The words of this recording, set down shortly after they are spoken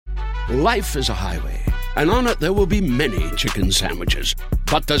life is a highway, and on it there will be many chicken sandwiches.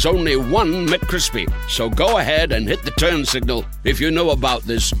 But there's only one McCrispy. So go ahead and hit the turn signal if you know about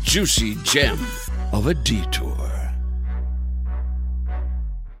this juicy gem of a detour.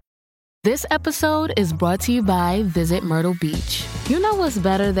 This episode is brought to you by Visit Myrtle Beach. You know what's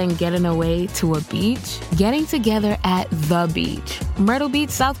better than getting away to a beach? Getting together at the beach. Myrtle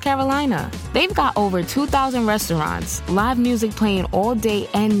Beach, South Carolina. They've got over 2,000 restaurants, live music playing all day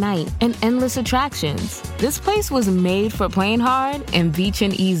and night, and endless attractions. This place was made for playing hard and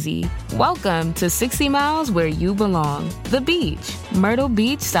beaching easy. Welcome to 60 Miles where you belong. The beach. Myrtle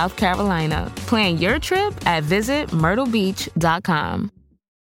Beach, South Carolina. Plan your trip at visitmyrtlebeach.com.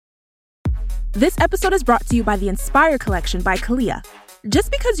 This episode is brought to you by the Inspire Collection by Kalia.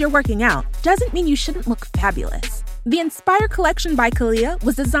 Just because you're working out doesn't mean you shouldn't look fabulous. The Inspire Collection by Kalia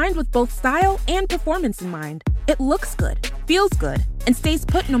was designed with both style and performance in mind. It looks good, feels good, and stays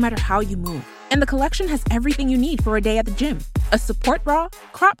put no matter how you move. And the collection has everything you need for a day at the gym. A support bra,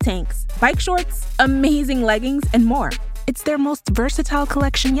 crop tanks, bike shorts, amazing leggings, and more. It's their most versatile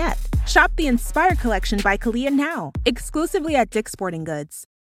collection yet. Shop the Inspire Collection by Kalia now, exclusively at Dick's Sporting Goods.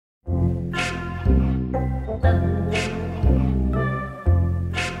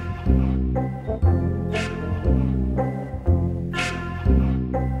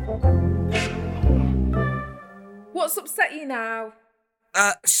 What's upset you now?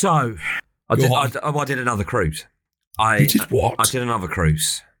 I did another cruise. You did what? I did another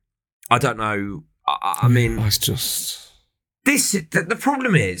cruise. I don't know. I mean, it's just the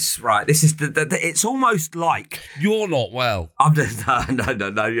problem is, right? This is it's almost like you're not well. I'm just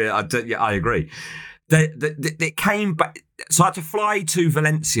no. Yeah, I agree. It came back. So I had to fly to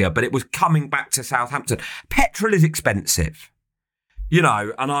Valencia, but it was coming back to Southampton. Petrol is expensive. You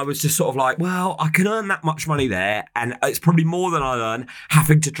know, and I was just sort of like, well, I can earn that much money there, and it's probably more than I earn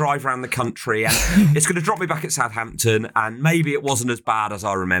having to drive around the country, and it's going to drop me back at Southampton, and maybe it wasn't as bad as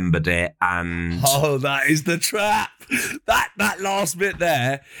I remembered it, and... Oh, that is the trap. That last bit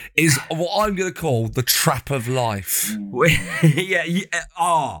there is what I'm going to call the trap of life.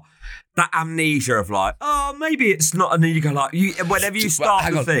 That amnesia of like, oh, maybe it's not, and then you go like, whenever you start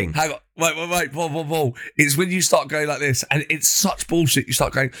the thing. Hang on, wait, Paul. It's when you start going like this, and it's such bullshit, you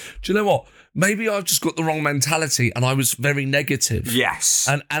start going, do you know what? Maybe I've just got the wrong mentality, and I was very negative. Yes.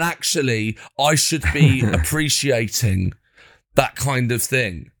 And actually, I should be appreciating that kind of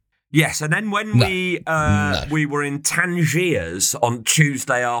thing. Yes, and then when we were in Tangiers on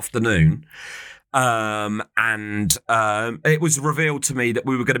Tuesday afternoon, it was revealed to me that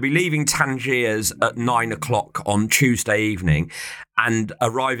we were going to be leaving Tangiers at 9:00 on Tuesday evening and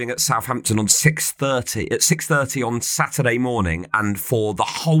arriving at Southampton on 6:30 on Saturday morning. And for the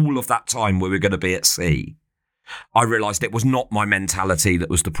whole of that time, we were going to be at sea. I realised it was not my mentality that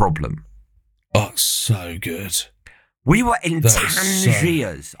was the problem. Oh, so good. We were in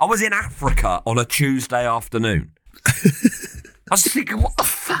Tangiers. I was in Africa on a Tuesday afternoon. I was thinking, what the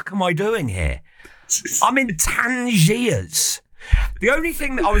fuck am I doing here? I'm in Tangiers. The only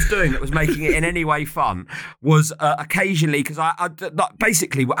thing that I was doing that was making it in any way fun was occasionally, because I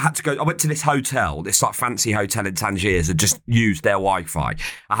basically had to go, I went to this hotel, this like fancy hotel in Tangiers, and just used their Wi-Fi.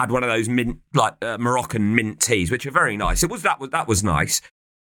 I had one of those Moroccan mint teas, which are very nice. That was nice.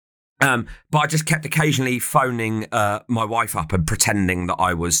 But I just kept occasionally phoning my wife up and pretending that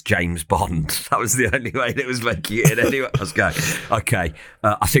I was James Bond. That was the only way that was making it in anyway. I was going, okay,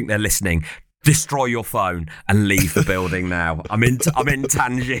 I think they're listening. Destroy your phone and leave the building now. I'm in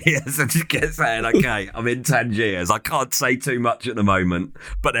Tangiers. I just kept saying, okay, I'm in Tangiers. I can't say too much at the moment,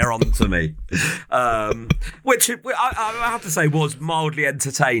 but they're on to me. Which I have to say was mildly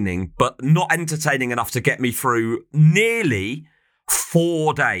entertaining, but not entertaining enough to get me through nearly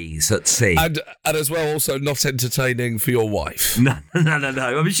 4 days at sea. And as well, also not entertaining for your wife. No.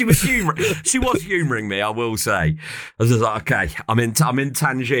 I mean, she was humouring me, I will say. I was just like, okay, I'm in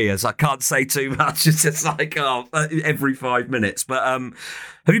Tangiers. I can't say too much. It's just like, every 5 minutes. But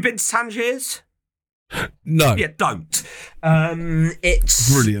have you been to Tangiers? No. Yeah, don't.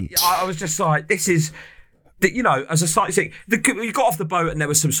 It's brilliant. I was just like, this is... You know, as a sightseeing, you got off the boat and there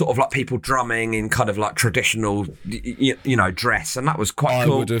was some sort of like people drumming in kind of like traditional, dress, and that was quite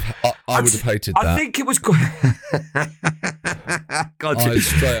cool. I would have hated that. I think it was good.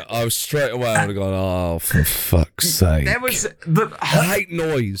 I was straight away. I would have gone, oh, for fuck's sake! There was I hate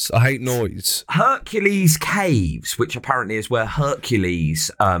noise. Hercules Caves, which apparently is where Hercules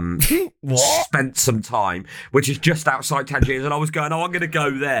spent some time, which is just outside Tangiers, and I was going, I'm going to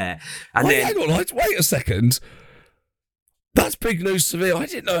go there. And hang on, wait a second. That's big news to me. I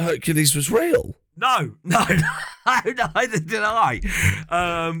didn't know Hercules was real. No. Neither did I.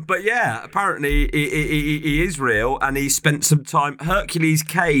 But yeah, apparently he is real, and he spent some time Hercules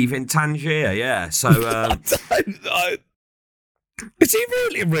Cave in Tangier. Yeah, so is he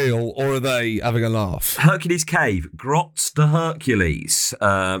really real, or are they having a laugh? Hercules Cave, Grottes de Hercules.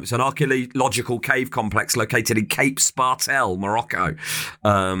 It's an archaeological cave complex located in Cape Spartel, Morocco.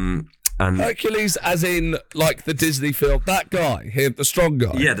 And Hercules, as in like the Disney film, that guy, him, the strong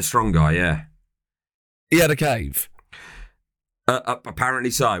guy. Yeah, the strong guy. Yeah, he had a cave.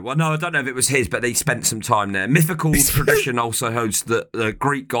 Apparently so. Well, no, I don't know if it was his, but they spent some time there. Mythical tradition also holds that the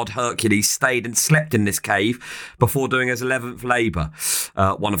Greek god Hercules stayed and slept in this cave before doing his 11th labour,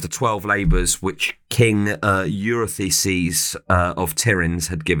 one of the 12 labours which King Eurystheus of Tiryns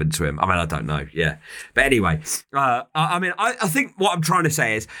had given to him. I mean, I don't know, yeah. But anyway, I think what I'm trying to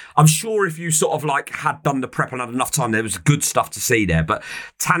say is, I'm sure if you sort of like had done the prep and had enough time, there was good stuff to see there. But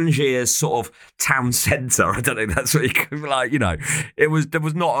Tangier's sort of town centre, I don't think that's what you could, like, you know, there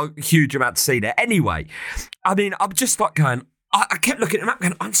was not a huge amount to see there. Anyway, I mean, I'm just like going, I kept looking at the map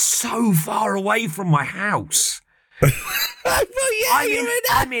going, I'm so far away from my house. I'm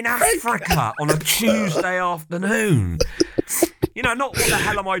in Africa on a Tuesday afternoon. You know, not what the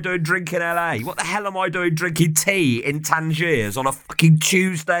hell am I doing drinking LA? What the hell am I doing drinking tea in Tangiers on a fucking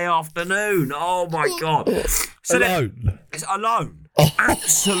Tuesday afternoon? Oh my God. So alone? It's alone.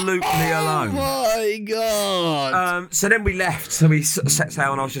 Absolutely alone. Oh my God. So then we left. So we set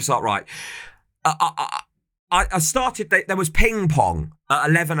sail, and I was just like, right. I started, there was ping pong at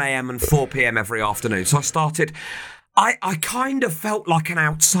 11 a.m. and 4 p.m. every afternoon. So I started, I kind of felt like an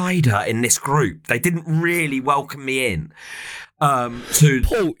outsider in this group. They didn't really welcome me in.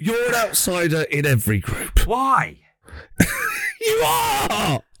 Paul, you're an outsider in every group. Why? You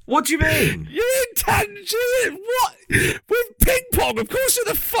are! What do you mean? You're in Tangier. What? With ping pong, of course you're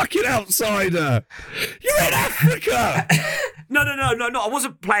the fucking outsider. You're in Africa. No. I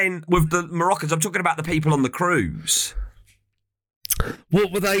wasn't playing with the Moroccans. I'm talking about the people on the cruise.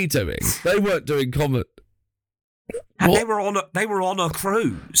 What were they doing? They weren't doing comment. They were on a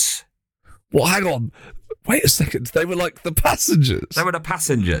cruise. Well, hang on. Wait a second. They were like the passengers. They were the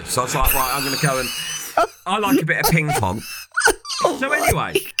passengers. So I was like, right, I'm going to go and... I like a bit of ping pong. So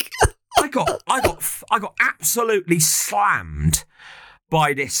anyway, I got absolutely slammed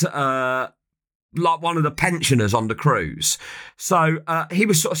by this, like one of the pensioners on the cruise. So he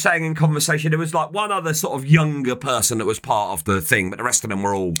was sort of saying in conversation, there was like one other sort of younger person that was part of the thing, but the rest of them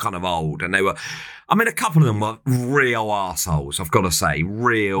were all kind of old. And they were, I mean, a couple of them were real arseholes, I've got to say.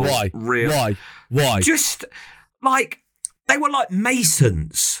 Why? Just like, they were like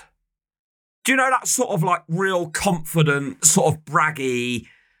Masons. Do you know that sort of like real confident, sort of braggy,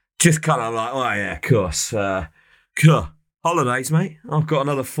 just kind of like, oh yeah, of course. Holidays, mate. I've got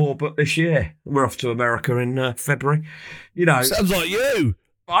another 4 booked this year. We're off to America in February. You know. Sounds like you.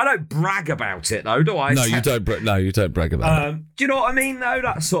 I don't brag about it though, do I? No, you don't. You don't brag about it. Do you know what I mean though?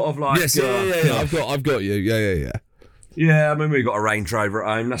 That sort of like. Yes, yeah. I've got you. Yeah. Yeah, I mean, we've got a Range Rover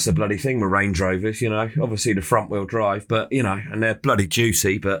at home. That's the bloody thing with Range Rovers, you know. Obviously the front wheel drive, but you know, and they're bloody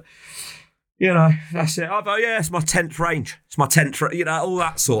juicy, but. You know, that's it. Oh, yeah, it's my 10th Range. It's my 10th, you know, all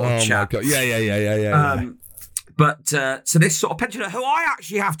that sort of chat. My God. Yeah. But, so this sort of pensioner, who I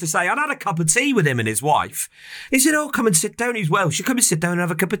actually have to say, I'd had a cup of tea with him and his wife. He said, oh, come and sit down. He's Welsh. You come and sit down and have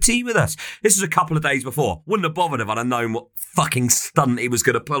a cup of tea with us. This was a couple of days before. Wouldn't have bothered if I'd have known what fucking stunt he was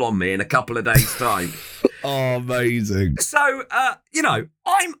going to pull on me in a couple of days' time. Oh, amazing. So, you know,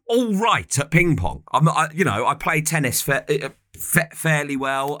 I'm all right at ping pong. I play tennis fairly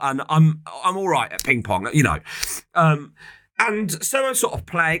well, and I'm all right at ping pong, you know. And so I'm sort of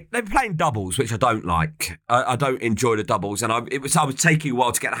playing. They're playing doubles, which I don't like. I don't enjoy the doubles, and I was taking a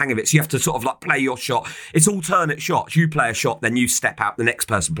while to get the hang of it. So you have to sort of like play your shot. It's alternate shots. You play a shot, then you step out. The next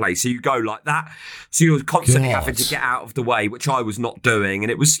person plays. So you go like that. So you're constantly having to get out of the way, which I was not doing, and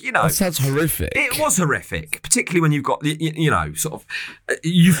it was, you know, that sounds horrific. It was horrific, particularly when you've got, you know, sort of,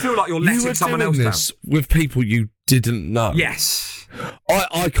 you feel like you're letting someone else down. With people you didn't know. Yes,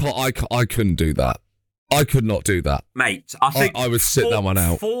 I couldn't do that. I could not do that. Mate, I think I would sit that one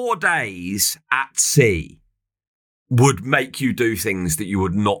out. 4 days at sea would make you do things that you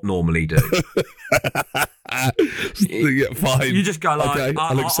would not normally do. Yeah, fine. You just go like, okay,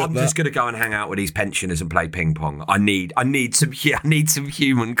 I'm just going to go and hang out with these pensioners and play ping pong. I need some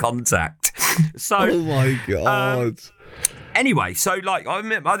human contact. So, oh my God. Anyway, so like, I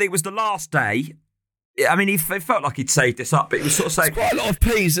think it was the last day. I mean, it felt like he'd saved this up, but he was sort of saying... It's quite a lot of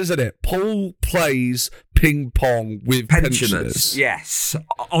P's, isn't it? Paul plays ping pong with pensioners. Yes,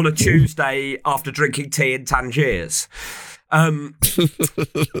 on a Tuesday after drinking tea in Tangiers. Do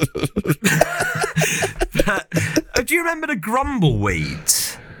you remember the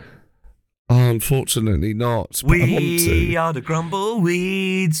Grumbleweeds? Unfortunately not. But I want We to. are the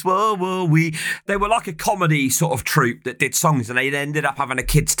Grumbleweeds. Whoa, whoa, we. They were like a comedy sort of troupe that did songs, and they ended up having a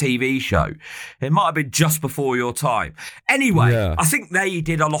kids' TV show. It might have been just before your time. Anyway, Yeah. I think they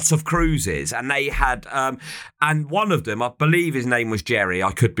did a lot of cruises, and they had, and one of them, I believe his name was Jerry.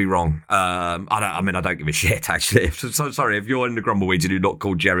 I could be wrong. I don't give a shit, actually. So sorry if you're in the Grumbleweeds and you're not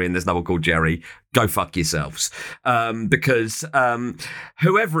called Jerry, and there's no one called Jerry. Go fuck yourselves. Because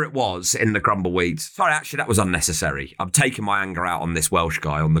whoever it was in the Grumbleweeds, sorry, actually, that was unnecessary. I'm taking my anger out on this Welsh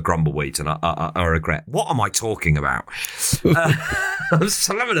guy on the Grumbleweeds, and I regret. What am I talking about? I'm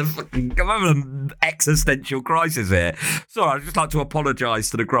having an existential crisis here. Sorry, I'd just like to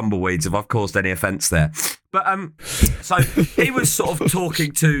apologise to the Grumbleweeds if I've caused any offence there. But so he was sort of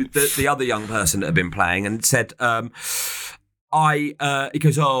talking to the other young person that had been playing and said, he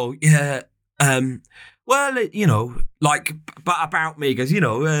goes, oh, yeah, well, you know, like, but about me, because, you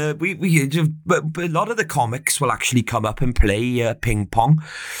know, but a lot of the comics will actually come up and play ping pong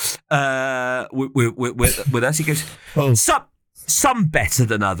with us. He goes, some better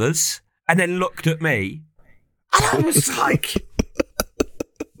than others, and then looked at me, and I was like,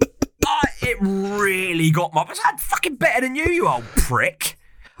 it really got my. I'm fucking better than you old prick.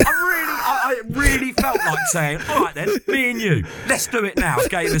 I really felt like saying, all right then, me and you, let's do it now.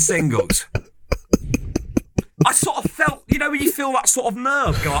 Game of singles. I sort of felt, you know, when you feel that sort of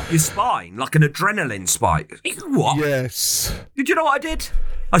nerve go up your spine, like an adrenaline spike. What? Yes. Did you know what I did?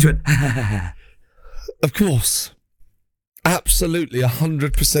 I just went, Of course. Absolutely,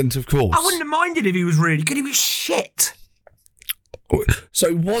 100% of course. I wouldn't have minded if he was really good. He was shit.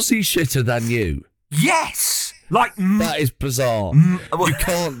 So was he shitter than you? Yes. Like, That is bizarre. You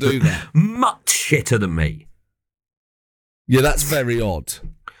can't do that. Much shitter than me. Yeah, that's very odd.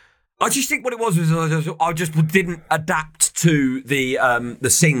 I just think what it was I just didn't adapt to the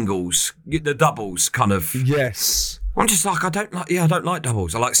singles, the doubles kind of. Yes. I'm just like, I don't like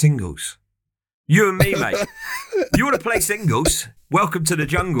doubles. I like singles. You and me, mate. You want to play singles? Welcome to the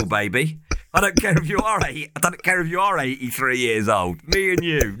jungle, baby. I don't care if you are 83 years old. Me and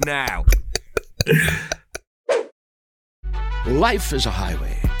you now. Life is a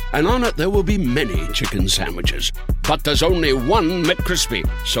highway, and on it there will be many chicken sandwiches. But there's only one McCrispy.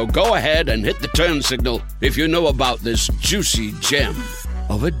 So go ahead and hit the turn signal if you know about this juicy gem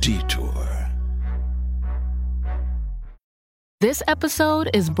of a detour. This episode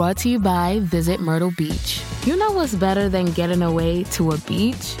is brought to you by Visit Myrtle Beach. You know what's better than getting away to a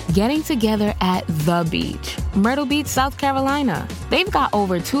beach? Getting together at the beach. Myrtle Beach, South Carolina. They've got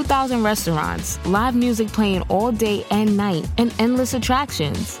over 2,000 restaurants, live music playing all day and night, and endless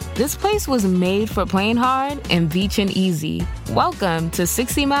attractions. This place was made for playing hard and beaching easy. Welcome to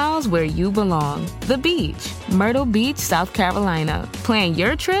 60 miles where you belong. The beach. Myrtle Beach, South Carolina. Plan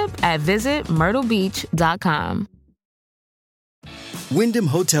your trip at visitmyrtlebeach.com. Wyndham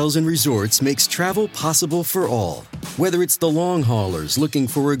Hotels and Resorts makes travel possible for all. Whether it's the long haulers looking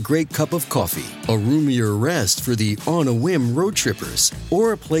for a great cup of coffee, a roomier rest for the on-a-whim road trippers,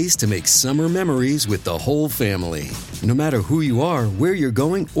 or a place to make summer memories with the whole family. No matter who you are, where you're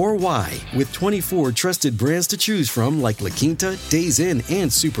going, or why, with 24 trusted brands to choose from like La Quinta, Days Inn,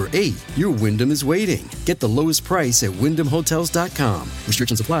 and Super 8, your Wyndham is waiting. Get the lowest price at WyndhamHotels.com.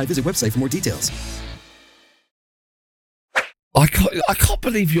 Restrictions apply. Visit website for more details. I can't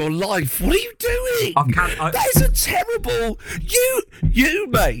believe your life. What are you doing? That is a terrible. You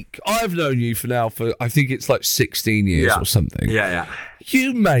make. I've known you for I think it's like 16 years or something. Yeah.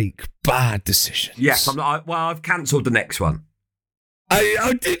 You make bad decisions. Yes, I've cancelled the next one.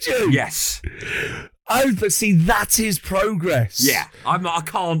 Oh, did you? Yes. Oh, but see, that is progress. Yeah, I'm not.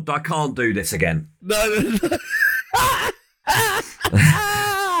 I can't do this again. No.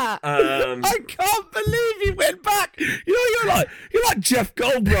 I can't believe you went back. You know, you're like Jeff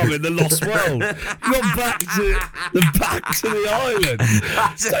Goldblum in The Lost World. You went back to the island.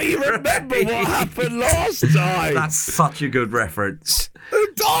 So you remember what happened last time. That's such a good reference. The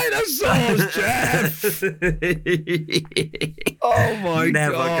dinosaurs, Jeff. Oh my God.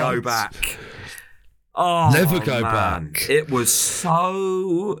 Never go back. Oh, never go man. back. It was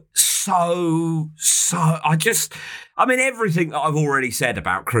so. I mean, everything that I've already said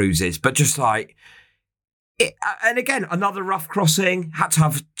about cruises, but just like, and again, another rough crossing, had to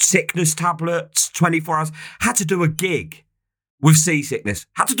have sickness tablets, 24 hours, had to do a gig with seasickness,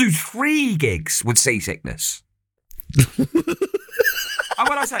 had to do 3 gigs with seasickness. And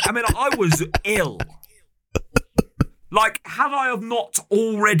when I say, I was ill. Like, had I have not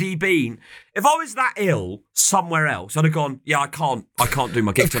already been, if I was that ill somewhere else, I'd have gone, yeah, I can't do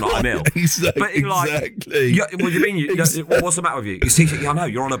my gig tonight, I'm ill. Exactly. Yeah, what do you mean? What's the matter with you? You see, I know,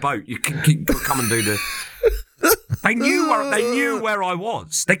 you're on a boat. You can come and do the... They knew where I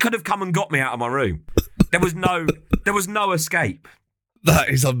was. They could have come and got me out of my room. There was no escape. That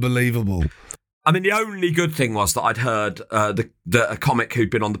is unbelievable. I mean, the only good thing was that I'd heard that a comic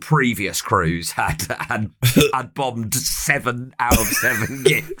who'd been on the previous cruise had bombed 7 out of 7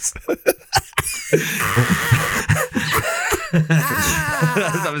 gigs.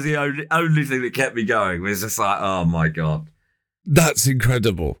 That was the only thing that kept me going. It was just like, oh my God. That's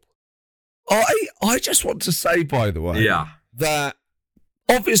incredible. I just want to say, by the way, that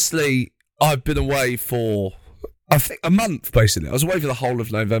obviously I've been away for, I think, a month, basically. I was away for the whole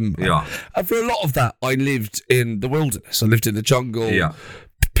of November. Yeah. And for a lot of that, I lived in the wilderness. I lived in the jungle,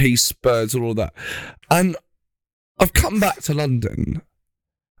 peace, birds, all of that. And I've come back to London,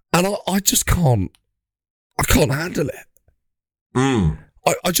 and I just can't handle it.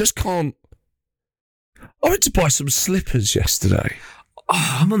 I just can't. I went to buy some slippers yesterday.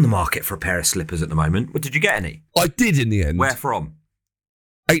 Oh, I'm on the market for a pair of slippers at the moment. Did you get any? I did in the end. Where from?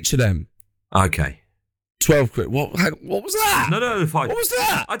 H&M. Okay. 12 quid. What was that? No, fine. What was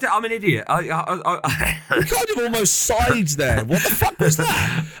that? I'm an idiot. You kind of almost sighed there. What the fuck was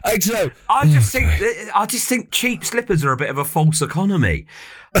that? H&M. I just think cheap slippers are a bit of a false economy.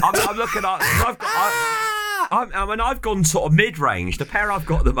 I'm looking at... I've gone sort of mid-range. The pair I've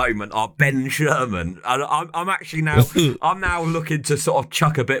got at the moment are Ben Sherman, and I'm actually now looking to sort of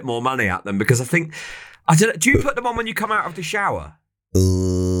chuck a bit more money at them because I think do you put them on when you come out of the shower?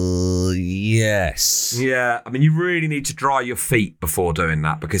 Yes. Yeah, I mean you really need to dry your feet before doing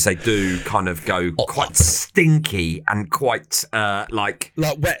that because they do kind of go quite stinky and quite like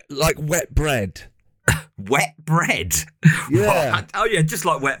wet bread. Wet bread? Yeah. What? Oh, yeah, just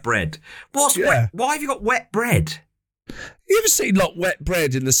like wet bread. What's wet? Why have you got wet bread? You ever seen like wet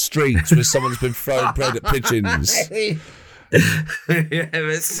bread in the streets where someone's been throwing bread at pigeons? Yeah, no,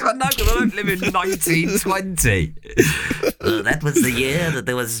 because I don't live in 1920. That was the year that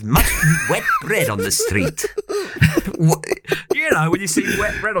there was much wet bread on the street. You know, when you see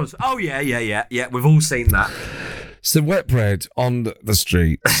wet bread on... Oh, yeah, we've all seen that. So wet bread on the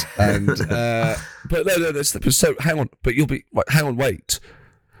streets, and but no, slippers. So hang on, but you'll be wait.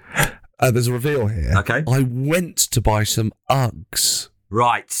 There's a reveal here. Okay, I went to buy some Uggs.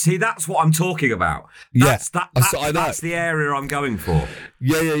 Right, see, that's what I'm talking about. That's the area I'm going for.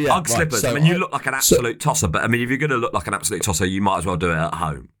 Yeah. Ugg slippers. So I mean, you look like an absolute tosser, but I mean, if you're going to look like an absolute tosser, you might as well do it at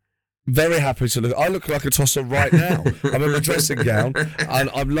home. Very happy to look. I look like a tosser right now. I'm in my dressing gown,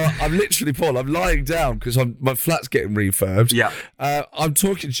 and I'm literally, Paul, I'm lying down because my flat's getting refurbed. Yeah. I'm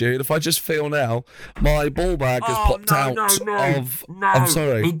talking to you, and if I just feel now, my ball bag has popped out of... No, I'm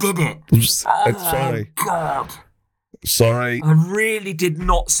sorry. He did it. Sorry. Oh, God. Sorry. I really did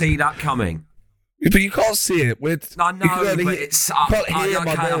not see that coming. But you can't see it. I know, but it's... I feel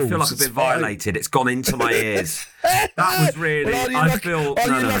like I've been violated. It's gone into my ears. That was really... Are you lucky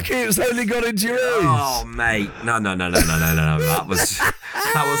it's only gone into your ears? Oh, mate. No. That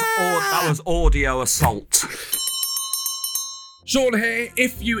was audio assault. Sean here.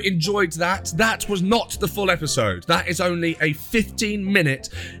 If you enjoyed that was not the full episode. That is only a 15-minute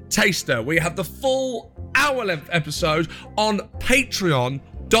taster. We have the full hour-length episode on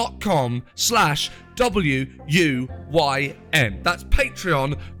patreon.com/WUYN. That's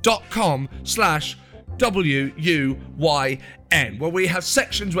patreon.com/WUYN, where we have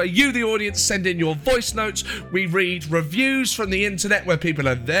sections where you, the audience, send in your voice notes. We read reviews from the internet where people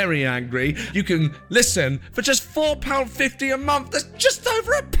are very angry. You can listen for just £4.50 a month. That's just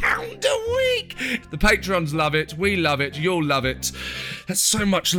over £1 a week. The Patrons love it. We love it. You'll love it. That's so much